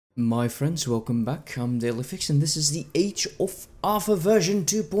My friends, welcome back. I'm DailyFix and this is the Age of Alpha version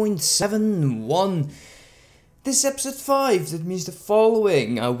 2.71. This is episode 5, that means the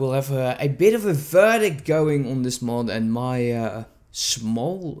following. I will have a bit of a verdict going on this mod and my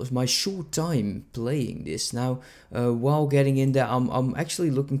short time playing this. Now, while getting in there, I'm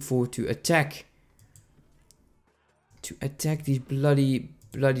actually looking forward to attack these bloody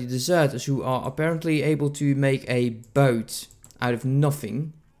deserters who are apparently able to make a boat out of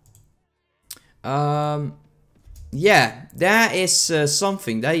nothing. Yeah, that is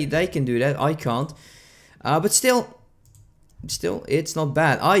something. They can do that. I can't. But still, it's not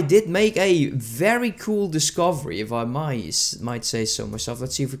bad. I did make a very cool discovery, if I might say so myself.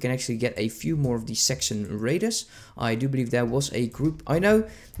 Let's see if we can actually get a few more of these Saxon raiders. I do believe there was a group. I know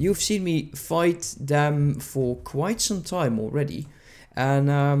you've seen me fight them for quite some time already,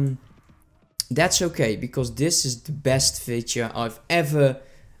 and that's okay because this is the best feature I've ever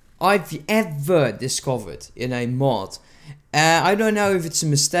discovered in a mod. I don't know if it's a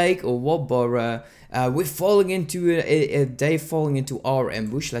mistake or what, but we're falling into they're falling into our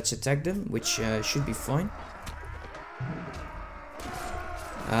ambush. Let's attack them, which should be fine.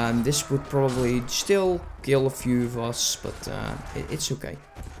 This would probably still kill a few of us, but it's okay.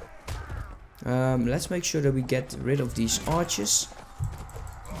 Let's make sure that we get rid of these archers.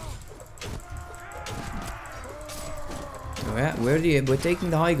 Oh yeah, we're taking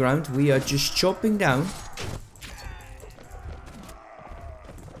the high ground. We are just chopping down.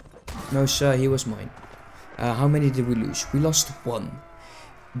 No sir, he was mine. How many did we lose? We lost 1.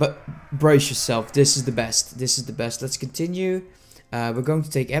 But brace yourself, this is the best. This is the best. Let's continue. We're going to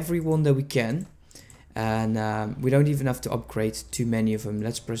take everyone that we can. And we don't even have to upgrade too many of them.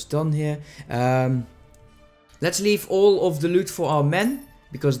 Let's press done here. Let's leave all of the loot for our men,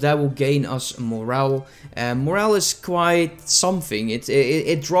 because that will gain us morale. Morale is quite something.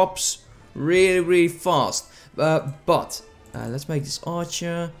 It drops really fast. But let's make this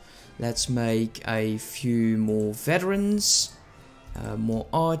archer. Let's make a few more veterans, more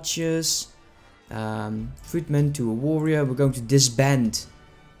archers, footmen to a warrior. We're going to disband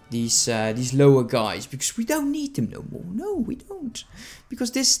these lower guys because we don't need them no more. No, we don't,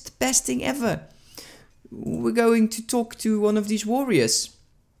 because this is the best thing ever. We're going to talk to one of these warriors.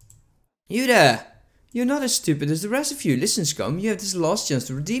 You there! You're not as stupid as the rest of you. Listen, scum, you have this last chance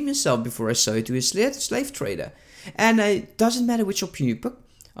to redeem yourself before I sell you to a slave trader. And it doesn't matter which option you pick.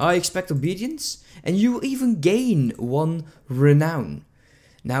 I expect obedience, and you will even gain 1 renown.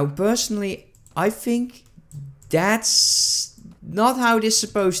 Now, personally, I think that's not how this is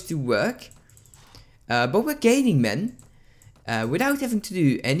supposed to work. But we're gaining men without having to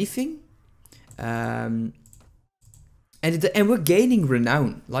do anything. And we're gaining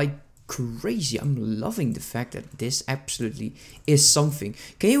renown like crazy. I'm loving the fact that this absolutely is something.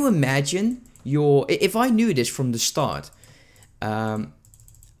 Can you imagine if I knew this from the start,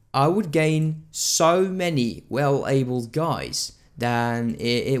 I would gain so many well-abled guys, then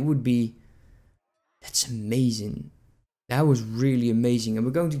it would be, that's amazing. That was really amazing. And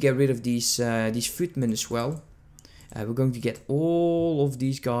we're going to get rid of these footmen as well. We're going to get all of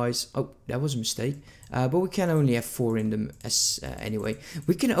these guys. Oh, that was a mistake. But we can only have 4 in them anyway.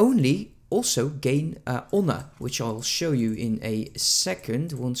 We can only also gain honor, which I'll show you in a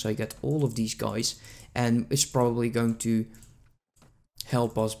second once I get all of these guys. And it's probably going to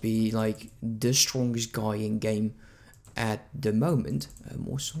help us be like the strongest guy in game at the moment.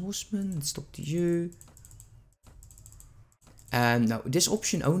 More swordsmen, let's talk to you. And now this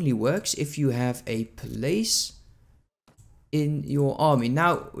option only works if you have a place in your army.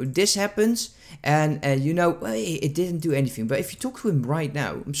 Now this happens and you know, it didn't do anything, but if you talk to him right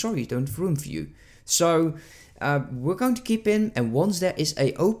now, I'm sorry, I don't have room for you. So we're going to keep him, and once there is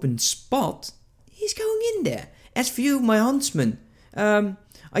a open spot, he's going in there. As for you, my huntsman,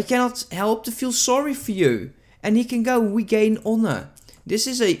 I cannot help to feel sorry for you. And he can go. We gain honor. This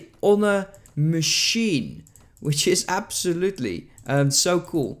is a honor machine, which is absolutely so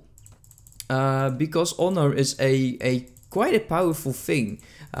cool. Because honor is quite a powerful thing.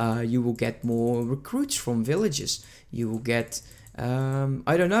 You will get more recruits from villages. You will get,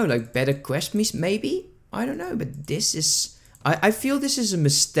 I don't know, like better quest missions maybe? I don't know, but this is, I feel this is a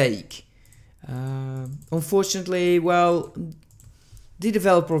mistake. Unfortunately, well, the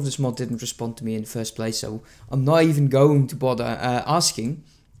developer of this mod didn't respond to me in the first place, so I'm not even going to bother asking.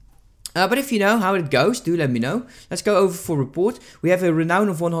 But if you know how it goes, do let me know. Let's go over for report. We have a renown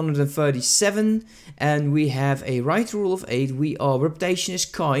of 137, and we have a right rule of 8. Our reputation is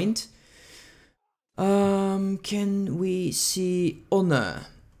kind. Can we see honor?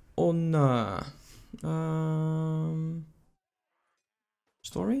 Honor.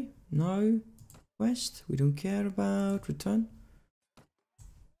 Story? No. Quest? We don't care about. Return?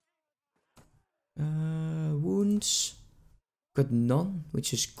 Wounds? Got none,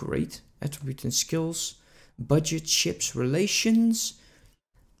 which is great. Attribute and skills. Budget, ships, relations.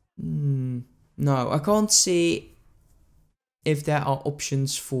 No, I can't see if there are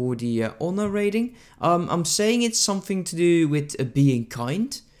options for the honor rating. I'm saying it's something to do with being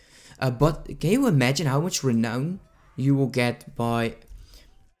kind. But can you imagine how much renown you will get by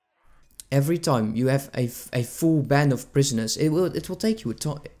every time you have a full band of prisoners? It will take you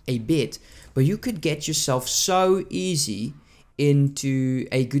a bit, but you could get yourself so easy into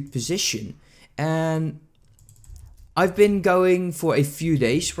a good position. And I've been going for a few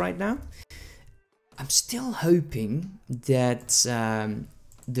days right now. I'm still hoping that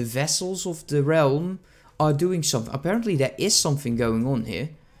the vessels of the realm are doing something. Apparently there is something going on here.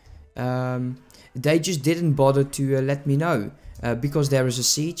 They just didn't bother to let me know. Because there is a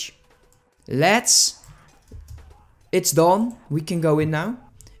siege. It's done. We can go in now.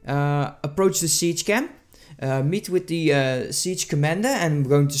 Approach the siege camp. Meet with the siege commander. And I'm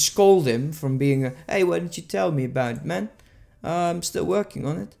going to scold him from being hey, why didn't you tell me about it, man? I'm still working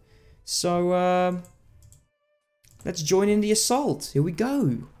on it. So, let's join in the assault. Here we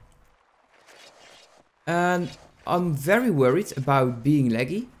go. And I'm very worried about being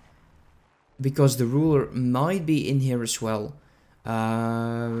laggy. Because the ruler might be in here as well. But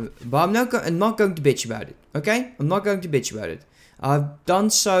I'm not going to bitch about it. Okay? I'm not going to bitch about it. I've done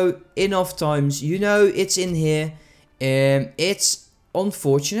so enough times. You know it's in here. It's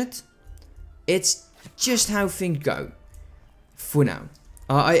unfortunate. It's just how things go. For now.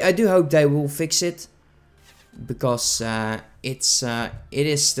 I do hope they will fix it. Because it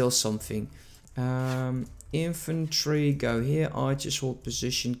is still something. Infantry, go here. Archers, hold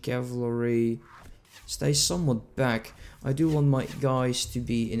position. Cavalry, stay somewhat back. I do want my guys to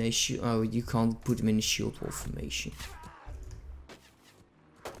be in a shield. Oh, you can't put them in a shield wall formation.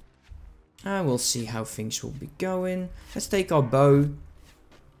 And we'll see how things will be going. Let's take our bow.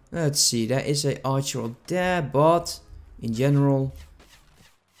 Let's see, there is an archer up there, but in general,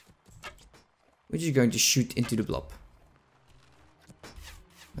 we're just going to shoot into the blob.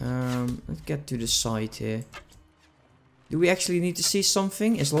 Let's get to the side here. Do we actually need to see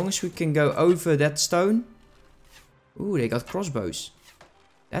something? As long as we can go over that stone. Ooh, they got crossbows.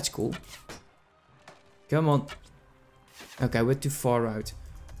 That's cool. Come on. Okay, we're too far out.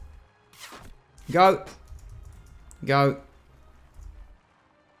 Go. Go.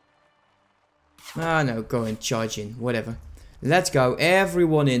 Ah, no, go and charge in. Whatever. Let's go.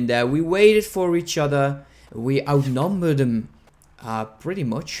 Everyone in there. We waited for each other. We outnumbered them. Pretty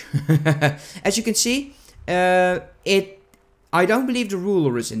much. As you can see, I don't believe the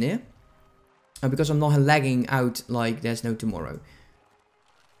ruler is in here. Because I'm not lagging out like there's no tomorrow.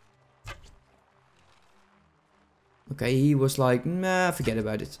 Okay, he was like, nah, forget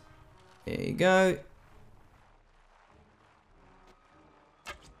about it. There you go.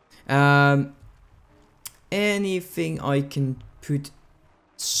 Anything I can put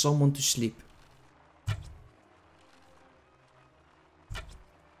someone to sleep.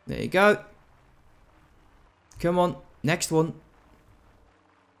 There you go. Come on, next one.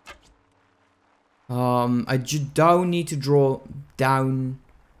 I just don't need to draw down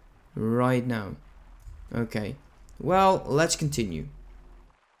right now. Okay. Well, let's continue.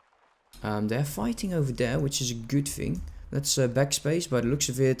 They're fighting over there, which is a good thing. Let's backspace. By the looks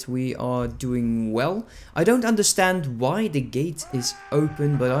of it, we are doing well. I don't understand why the gate is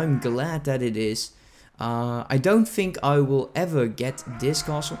open, but I'm glad that it is. I don't think I will ever get this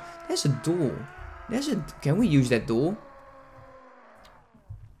castle. There's a door. Can we use that door?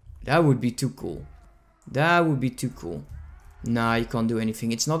 That would be too cool. That would be too cool. Nah, you can't do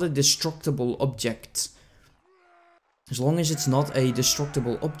anything. It's not a destructible object. As long as it's not a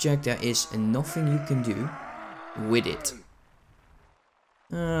destructible object, there is nothing you can do with it.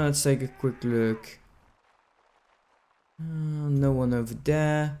 Let's take a quick look. No one over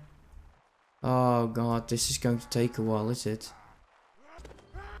there. Oh god, this is going to take a while, is it?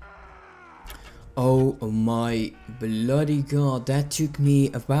 Oh my bloody god, that took me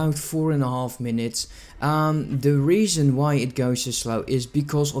about 4.5 minutes. The reason why it goes so slow is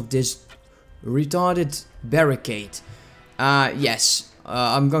because of this retarded barricade. Yes,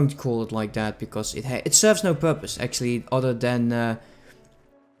 I'm going to call it like that because it serves no purpose actually, other than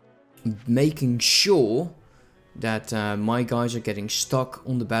making sure that my guys are getting stuck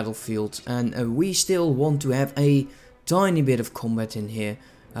on the battlefield, and we still want to have a tiny bit of combat in here.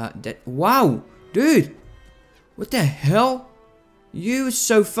 Wow, dude, what the hell? You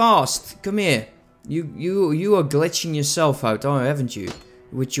so fast. Come here. You are glitching yourself out, haven't you?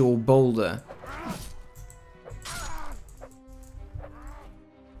 with your boulder.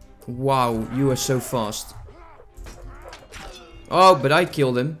 Wow, you are so fast. Oh, but I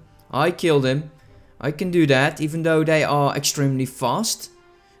killed him. I killed him. I can do that, even though they are extremely fast.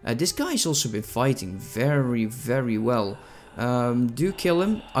 This guy's also been fighting very, very well. Do kill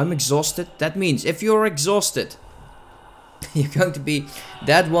him. I'm exhausted. That means if you're exhausted, you're going to be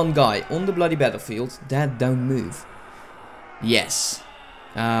that one guy on the bloody battlefield that don't move. Yes.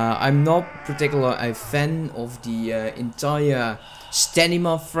 I'm not particularly a fan of the entire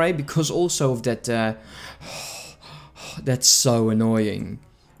stamina fray because also of that. That's so annoying.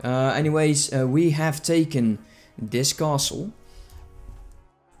 Anyways, we have taken this castle.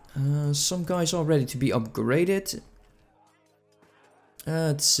 Some guys are ready to be upgraded.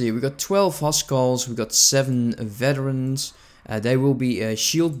 Let's see, we got 12 Huskals, we got 7 veterans. They will be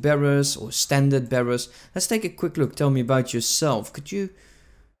shield bearers or standard bearers. Let's take a quick look. Tell me about yourself. Could you...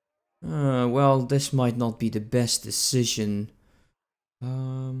 well, this might not be the best decision.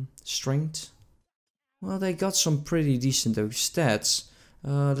 Strength. Well, they got some pretty decent stats.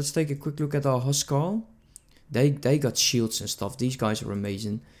 Let's take a quick look at our Huskal. They got shields and stuff. These guys are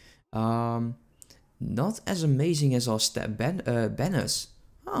amazing. Not as amazing as our banners.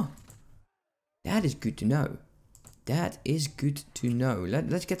 Oh, that is good to know. That is good to know.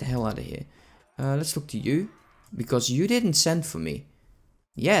 Let's get the hell out of here. Let's talk to you, because you didn't send for me.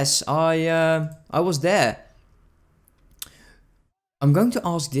 Yes, I was there. I'm going to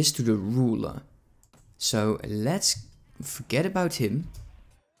ask this to the ruler. So let's forget about him.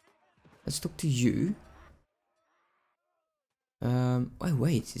 Let's talk to you. Oh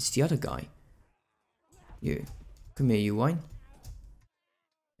wait, it's the other guy. You, come here, you wine.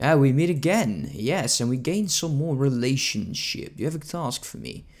 Ah, we meet again. Yes, and we gain some more relationship. You have a task for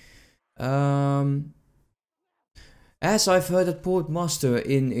me. As I've heard at Portmaster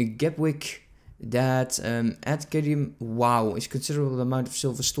in Gatwick that at Kedim, wow, is considerable amount of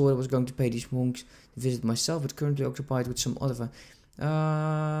silver stored. I was going to pay these monks to visit myself, but currently occupied with some other.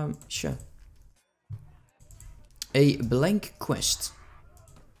 Sure. A blank quest.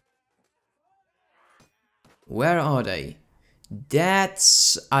 Where are they?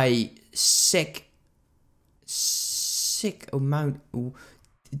 That's a sick amount.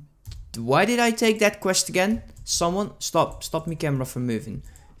 Why did I take that quest again? Someone stop me camera from moving.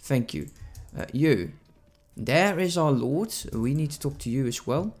 Thank you. You. There is our lord. We need to talk to you as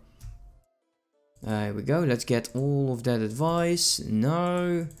well. Here we go. Let's get all of that advice.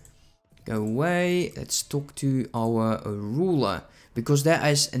 No. Go away. Let's talk to our ruler. Because there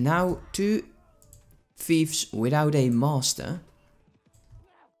is now 2 thieves without a master.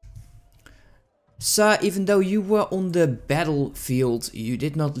 Sir, even though you were on the battlefield, you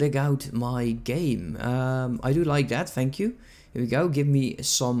did not leg out my game. I do like that, thank you. Here we go, give me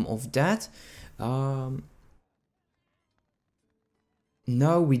some of that.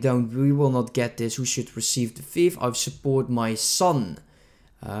 No, we don't. We will not get this. Who should receive the thief? I support my son.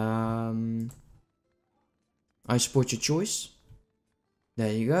 I support your choice.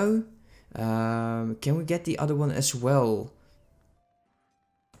 There you go. Can we get the other one as well?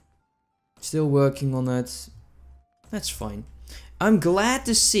 Still working on it. That's fine. I'm glad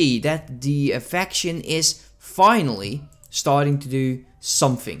to see that the faction is finally starting to do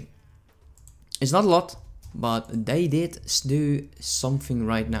something. It's not a lot, but they did do something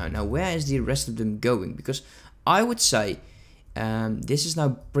right now. Now, where is the rest of them going? Because I would say this is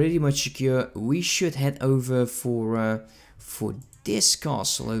now pretty much secure. We should head over for this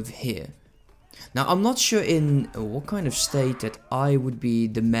castle over here. Now, I'm not sure in what kind of state that I would be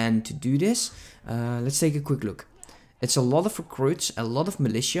the man to do this. Let's take a quick look. It's a lot of recruits, a lot of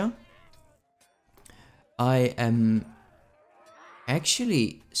militia. I am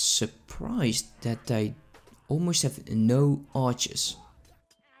actually surprised that they almost have no archers.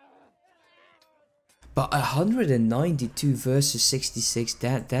 But 192 versus 66,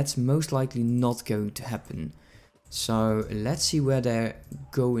 that's most likely not going to happen. So let's see where they're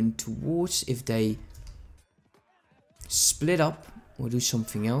going towards, if they split up or do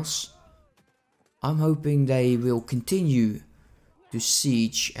something else. I'm hoping they will continue to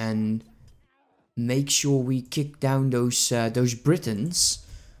siege and make sure we kick down those Britons.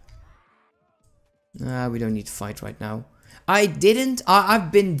 We don't need to fight right now. I've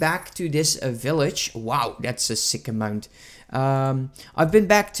been back to this village. Wow, that's a sick amount. I've been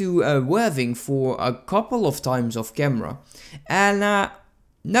back to Worthing for a couple of times off camera. And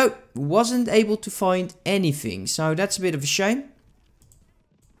no, wasn't able to find anything. So that's a bit of a shame.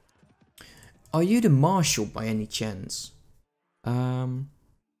 Are you the marshal by any chance?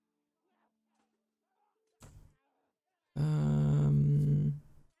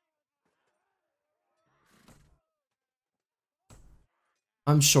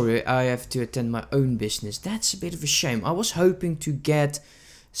 I'm sorry, I have to attend my own business. That's a bit of a shame. I was hoping to get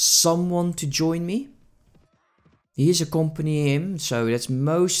someone to join me. He is accompanying him, so that's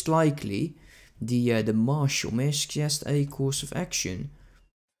most likely the marshal. May I suggest a course of action?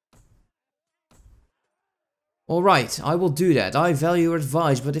 Alright, I will do that. I value your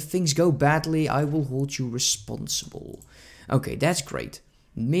advice, but if things go badly, I will hold you responsible. Okay, that's great.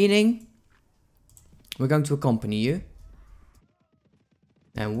 Meaning, we're going to accompany you.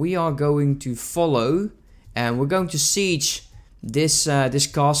 And we are going to follow, and we're going to siege this this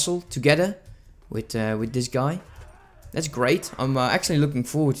castle together with this guy. That's great. I'm actually looking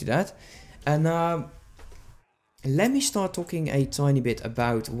forward to that. And let me start talking a tiny bit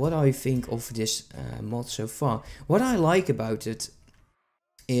about what I think of this mod so far. What I like about it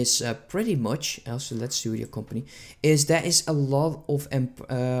is pretty much, also let's do the company, is there is a lot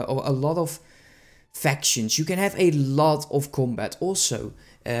of factions. You can have a lot of combat. Also,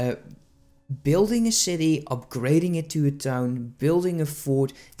 building a city, upgrading it to a town, building a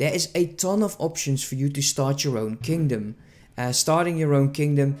fort. There is a ton of options for you to start your own kingdom. Starting your own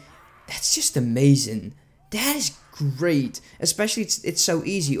kingdom, that's just amazing. That is great. Especially it's so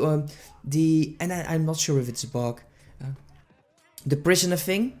easy. I'm not sure if it's a bug. The prisoner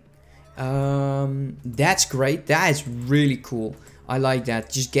thing. That's great. That is really cool. I like that.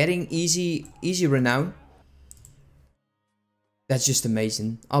 Just getting easy renown. That's just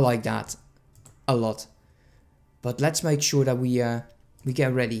amazing. I like that a lot. But let's make sure that we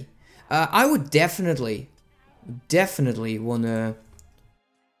get ready. I would definitely wanna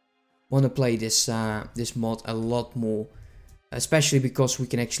play this this mod a lot more, especially because we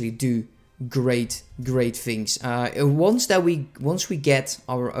can actually do great things. Once we get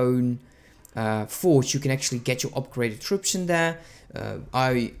our own force, you can actually get your upgraded troops in there.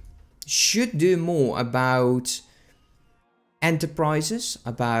 I should do more about enterprises,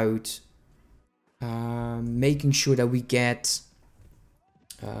 about making sure that we get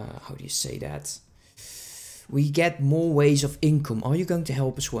how do you say that? We get more ways of income. Are you going to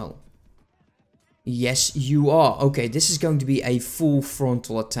help as well? Yes, you are. Okay, this is going to be a full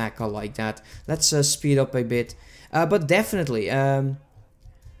frontal attack. I like that. Let's speed up a bit. But definitely,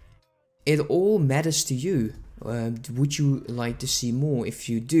 it all matters to you. Would you like to see more? If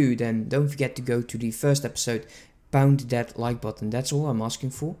you do, then don't forget to go to the first episode. Pound that like button. That's all I'm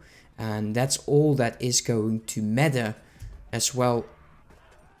asking for. And that's all that is going to matter as well.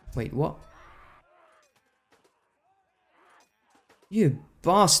 Wait, what? You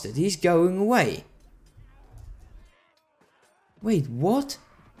bastard, he's going away. Wait, what?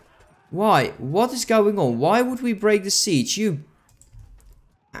 Why? What is going on? Why would we break the siege? You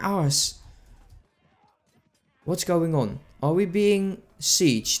arse. What's going on? Are we being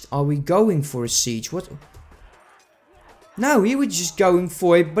sieged? Are we going for a siege? What? No, we were just going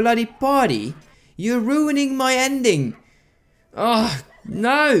for a bloody party. You're ruining my ending. Oh,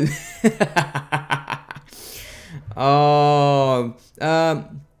 no. Oh,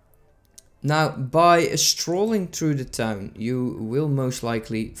 now by strolling through the town, you will most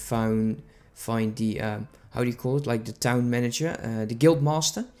likely find the how do you call it, like the town manager, the guild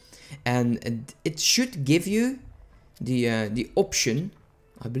master, and it should give you the option.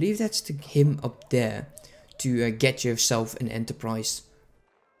 I believe that's him up there, to get yourself an enterprise.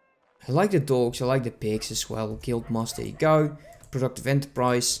 I like the dogs, I like the pigs as well. Guild master, there you go. Productive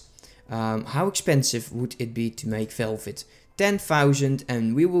enterprise. How expensive would it be to make velvet? 10,000,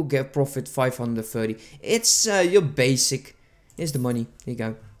 and we will get profit 530. It's your basic. Here's the money. Here you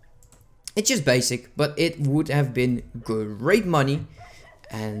go. It's just basic, but it would have been great money.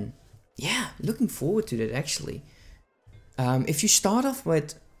 And yeah, looking forward to that actually. If you start off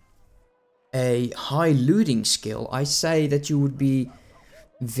with a high looting skill, I say that you would be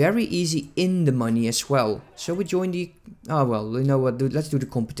very easy in the money as well. So we join the... Oh well, you know what, let's do the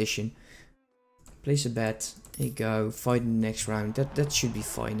competition. Place a bet. There you go. Fight in the next round. That should be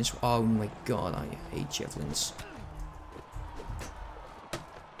fine as well. Oh my god, I hate javelins.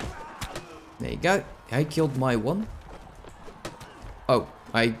 There you go. I killed my one. Oh,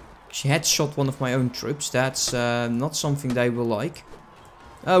 I headshot one of my own troops. That's not something they will like.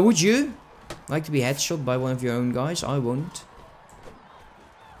 Would you like to be headshot by one of your own guys? I won't.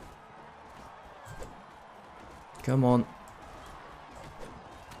 Come on.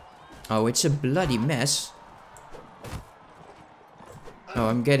 Oh, it's a bloody mess. Oh,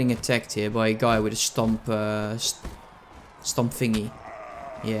 I'm getting attacked here by a guy with a stomp thingy.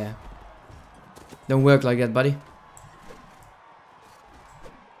 Yeah. Don't work like that, buddy.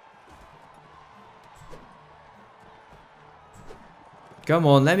 Come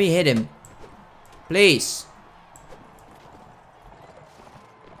on, let me hit him. Please.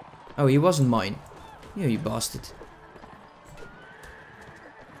 Oh, he wasn't mine. Yeah, you bastard.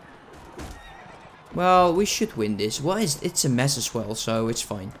 Well, we should win this. Well, it's a mess as well, so it's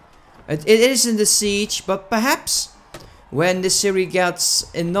fine. It isn't a siege, but perhaps when the series gets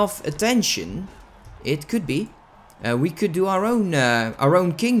enough attention, it could be. We could do our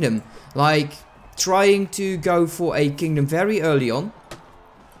own kingdom, like trying to go for a kingdom very early on,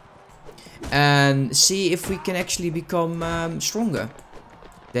 and see if we can actually become stronger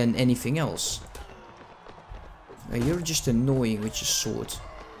than anything else. You're just annoying with your sword.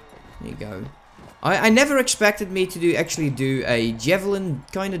 There you go. I never expected me to actually do a javelin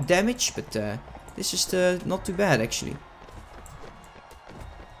kind of damage, but this is not too bad actually.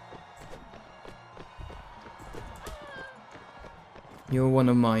 You're one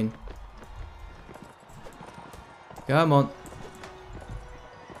of mine. Come on.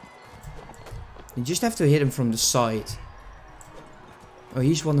 You just have to hit him from the side. Oh,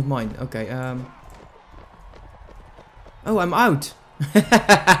 he's one of mine. Okay, oh, I'm out.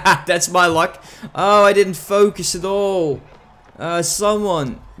 That's my luck. Oh, I didn't focus at all.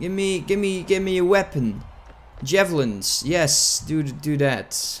 Someone, give me a weapon. Javelins. Yes, do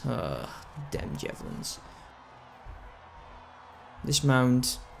that. Damn javelins.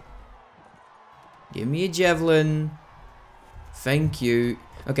 Dismount. Give me a javelin. Thank you.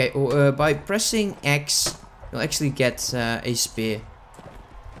 Okay, by pressing X, you'll actually get a spear.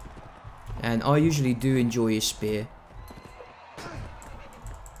 And I usually do enjoy a spear.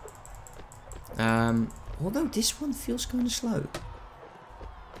 Although this one feels kind of slow.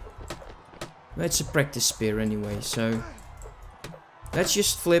 Well, it's a practice spear anyway, so let's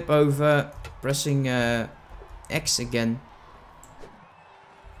just flip over, pressing X again.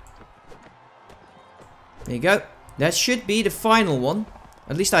 There you go. That should be the final one.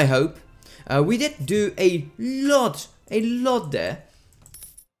 At least I hope. We did do a lot there.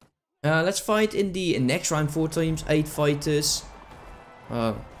 Let's fight in the next round. 4 teams, 8 fighters.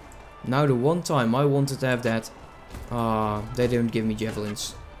 Now the one time I wanted to have that. They didn't give me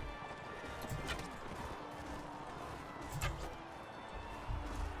javelins.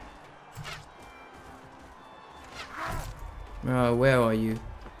 Where are you?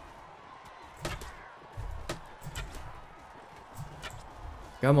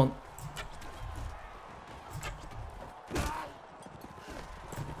 Come on.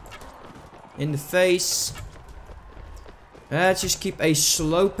 In the face. Let's just keep a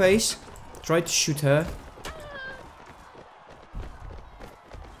slow pace. Try to shoot her.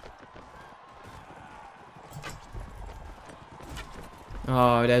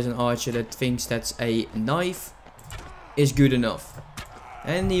 Oh, there's an archer that thinks that's a knife is good enough.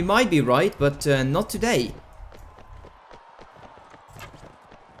 And he might be right, but not today.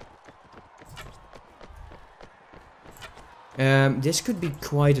 This could be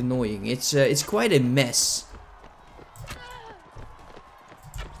quite annoying. It's quite a mess.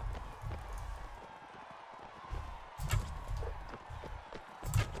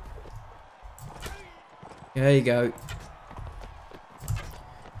 There you go.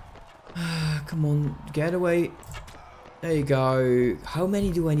 Come on, get away. There you go. How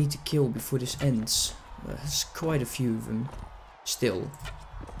many do I need to kill before this ends? There's quite a few of them. Still.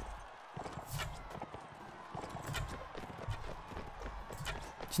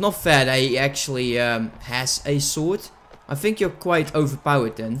 It's not fair that he actually has a sword. I think you're quite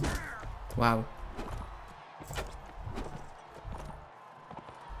overpowered then. Wow.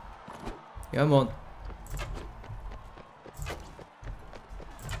 Come on.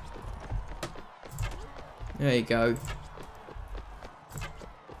 There you go.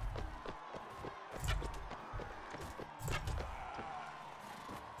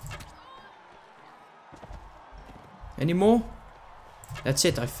 Any more? That's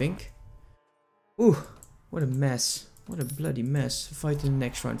it, I think. Ooh, what a mess. What a bloody mess. Fight in the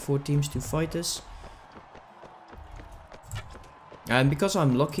next round. 4 teams, 2 fighters. And because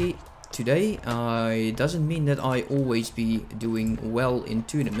I'm lucky today, it doesn't mean that I always be doing well in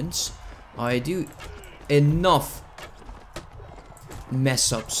tournaments. I do enough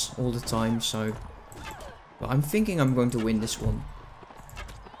mess ups all the time, so well, I'm thinking I'm going to win this one.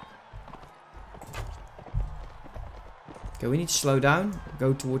 Okay, we need to slow down,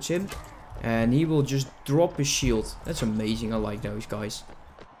 go towards him, and he will just drop his shield. That's amazing. I like those guys.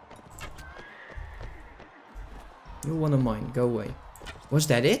 You're one of mine. Go away. Was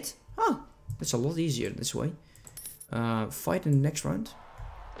that it? Oh, that's a lot easier this way. Fight in the next round.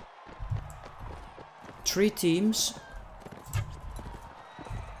 3 teams.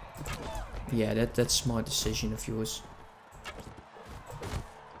 Yeah, that's smart decision of yours.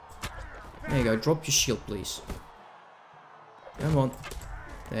 There you go. Drop your shield, please. Come on.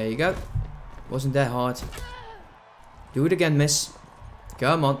 There you go. Wasn't that hard. Do it again, miss.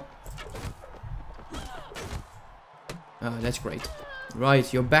 Come on. Oh, that's great.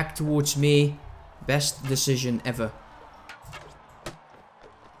 Right, you're back towards me. Best decision ever.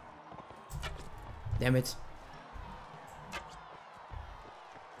 Damn it.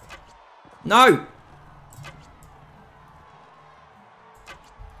 No!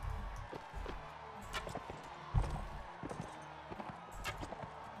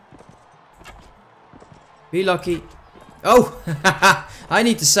 Be lucky. Oh! I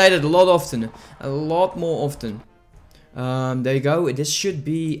need to say that a lot often. A lot more often. There you go. This should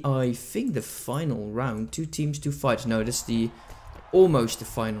be, I think, the final round. 2 teams, 2 fights. No, this is the almost the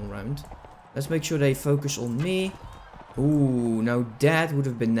final round. Let's make sure they focus on me. Ooh, now that would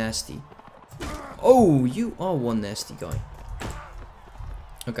have been nasty. Oh, you are one nasty guy.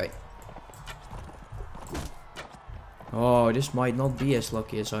 Okay. Oh, this might not be as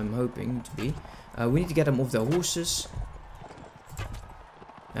lucky as I'm hoping to be. We need to get them off their horses.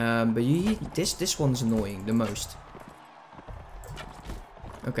 But this one's annoying the most.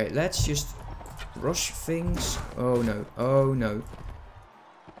 Okay, let's just rush things. Oh no, oh no.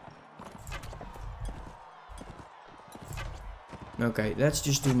 Okay, let's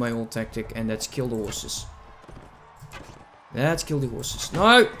just do my old tactic and let's kill the horses. Let's kill the horses.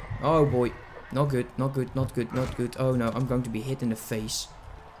 No! Oh boy. Not good, not good, not good, not good. Oh no, I'm going to be hit in the face.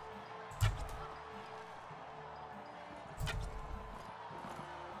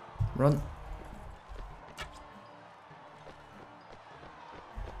 Run.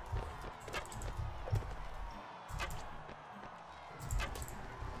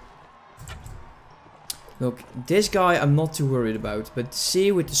 Look, this guy I'm not too worried about, but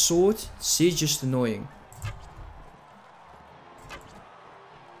C with the sword, C is just annoying.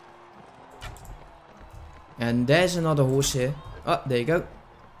 And there's another horse here. Oh, there you go.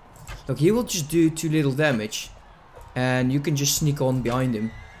 Look, he will just do too little damage. And you can just sneak on behind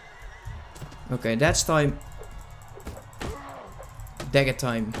him. Okay, that's time. Dagger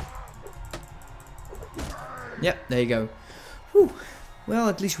time. Yep, there you go. Whew. Well,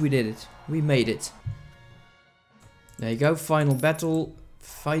 at least we did it. We made it. There you go, final battle.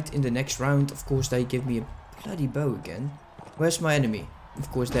 Fight in the next round. Of course, they give me a bloody bow again. Where's my enemy?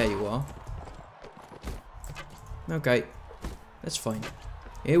 Of course, there you are. Okay, that's fine.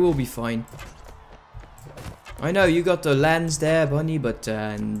 It will be fine. I know you got the lance there, bunny, but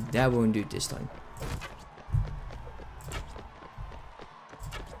that won't do it this time.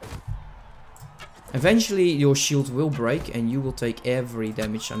 Eventually, your shield will break and you will take every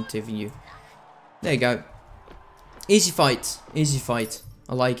damage I'm giving you. There you go. Easy fight. Easy fight.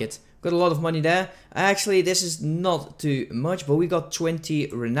 I like it. Got a lot of money there. Actually, this is not too much, but we got 20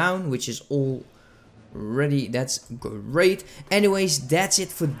 renown, which is already, that's great. Anyways, that's it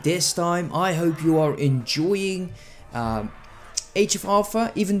for this time. I hope you are enjoying Age of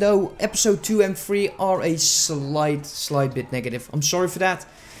Alpha, even though episode 2 and 3 are a slight bit negative. I'm sorry for that.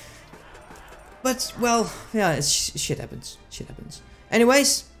 But, well, yeah, shit happens. Shit happens.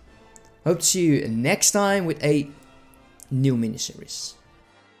 Anyways, hope to see you next time with a new miniseries.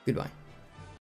 Goodbye.